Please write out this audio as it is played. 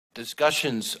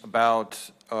Discussions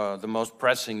about the most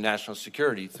pressing national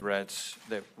security threats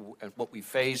and what we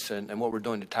face and what we're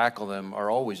doing to tackle them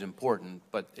are always important,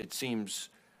 but it seems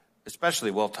especially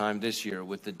well-timed this year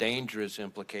with the dangerous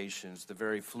implications the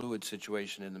very fluid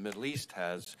situation in the Middle East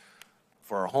has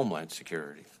for our homeland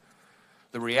security.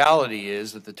 The reality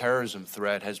is that the terrorism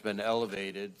threat has been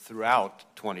elevated throughout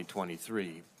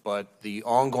 2023, but the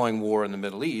ongoing war in the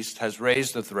Middle East has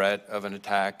raised the threat of an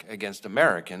attack against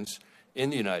Americans in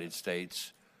the United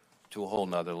States to a whole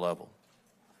nother level.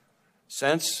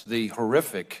 Since the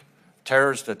horrific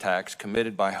terrorist attacks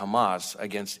committed by Hamas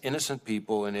against innocent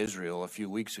people in Israel a few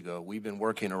weeks ago, we've been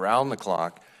working around the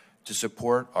clock to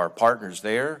support our partners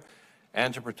there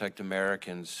and to protect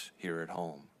Americans here at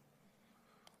home.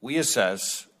 We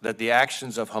assess that the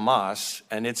actions of Hamas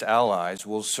and its allies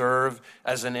will serve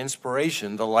as an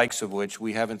inspiration, the likes of which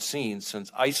we haven't seen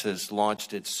since ISIS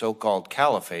launched its so-called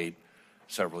caliphate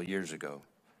several years ago.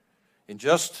 In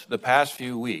just the past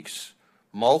few weeks,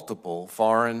 multiple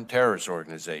foreign terrorist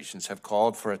organizations have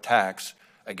called for attacks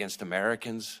against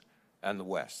Americans and the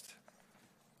West.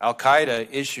 Al-Qaeda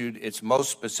issued its most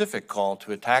specific call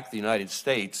to attack the United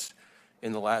States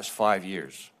in the last 5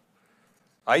 years.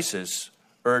 ISIS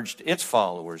urged its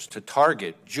followers to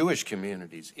target Jewish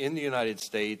communities in the United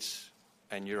States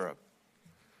and Europe.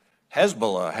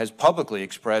 Hezbollah has publicly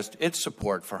expressed its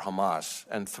support for Hamas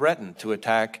and threatened to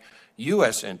attack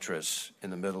U.S. interests in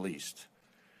the Middle East.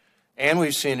 And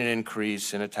we've seen an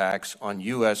increase in attacks on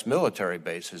U.S. military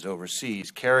bases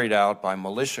overseas carried out by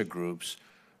militia groups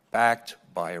backed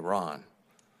by Iran.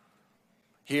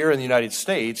 Here in the United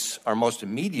States, our most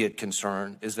immediate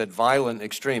concern is that violent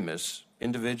extremists,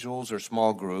 individuals or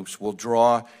small groups, will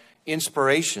draw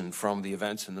inspiration from the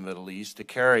events in the Middle East to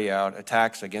carry out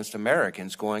attacks against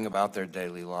Americans going about their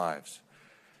daily lives.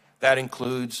 That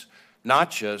includes not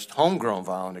just homegrown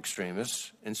violent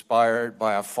extremists inspired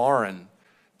by a foreign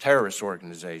terrorist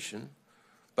organization,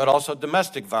 but also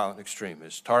domestic violent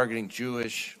extremists targeting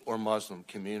Jewish or Muslim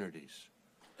communities.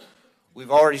 We've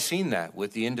already seen that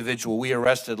with the individual we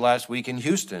arrested last week in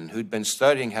Houston who'd been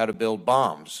studying how to build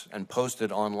bombs and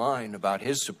posted online about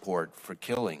his support for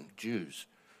killing Jews.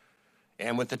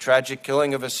 And with the tragic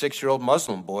killing of a 6-year-old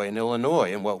Muslim boy in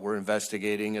Illinois in what we're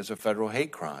investigating as a federal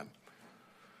hate crime.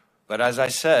 But as I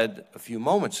said a few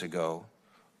moments ago,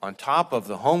 on top of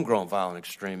the homegrown violent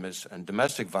extremists and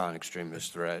domestic violent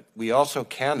extremist threat, we also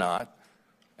cannot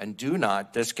and do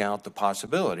not discount the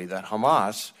possibility that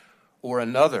Hamas or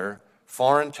another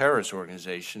foreign terrorist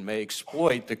organization may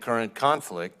exploit the current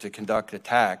conflict to conduct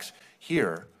attacks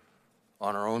here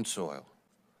on our own soil.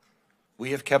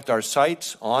 We have kept our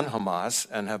sights on Hamas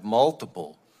and have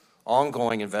multiple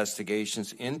ongoing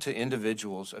investigations into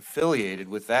individuals affiliated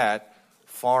with that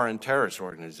foreign terrorist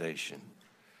organization.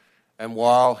 And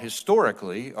while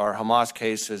historically our Hamas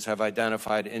cases have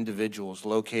identified individuals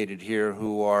located here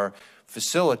who are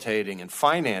facilitating and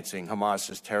financing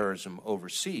Hamas's terrorism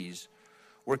overseas,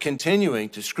 we're continuing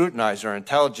to scrutinize our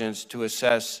intelligence to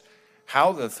assess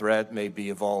how the threat may be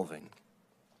evolving.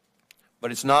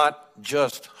 But it's not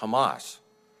just Hamas.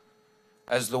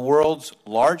 As the world's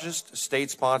largest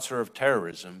state sponsor of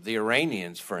terrorism, the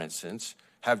Iranians, for instance,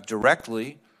 have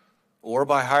directly or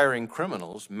by hiring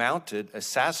criminals mounted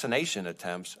assassination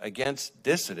attempts against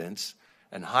dissidents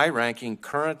and high-ranking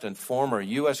current and former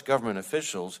U.S. government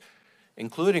officials,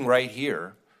 including right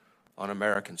here on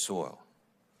American soil.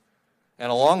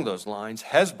 And along those lines,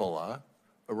 Hezbollah,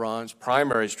 Iran's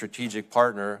primary strategic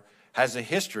partner, has a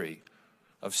history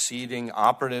of seeding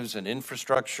operatives and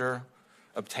infrastructure,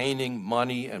 obtaining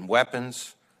money and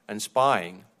weapons, and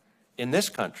spying in this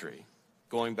country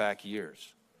going back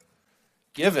years.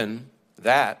 Given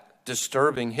that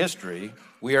disturbing history,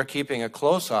 we are keeping a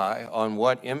close eye on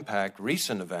what impact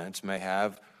recent events may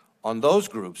have on those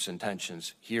groups'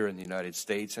 intentions here in the United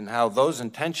States and how those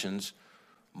intentions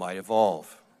might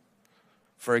evolve.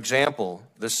 For example,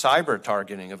 the cyber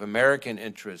targeting of American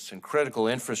interests and critical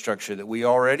infrastructure that we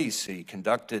already see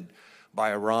conducted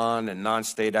by Iran and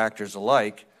non-state actors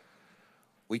alike,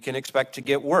 we can expect to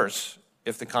get worse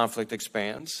if the conflict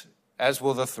expands, as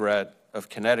will the threat of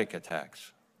kinetic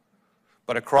attacks.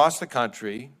 But across the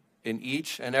country, in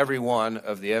each and every one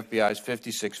of the FBI's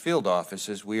 56 field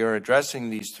offices, we are addressing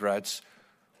these threats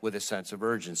with a sense of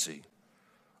urgency.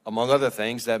 Among other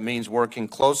things, that means working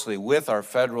closely with our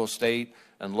federal, state,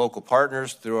 and local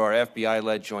partners through our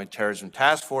FBI-led Joint Terrorism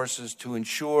Task Forces to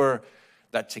ensure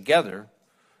that together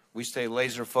we stay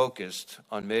laser-focused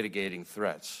on mitigating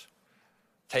threats,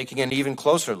 taking an even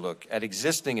closer look at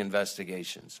existing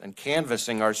investigations and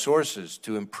canvassing our sources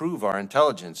to improve our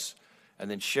intelligence, and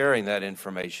then sharing that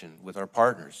information with our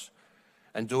partners,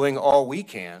 and doing all we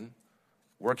can,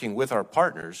 working with our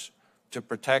partners, to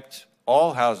protect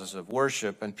all houses of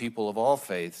worship and people of all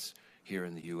faiths here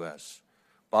in the U.S.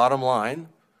 Bottom line,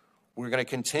 we're going to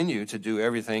continue to do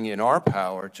everything in our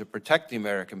power to protect the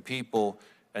American people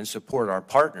and support our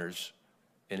partners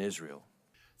in Israel.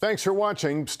 Thanks for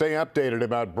watching. Stay updated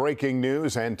about breaking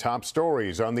news and top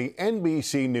stories on the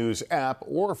NBC News app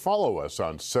or follow us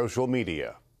on social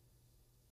media.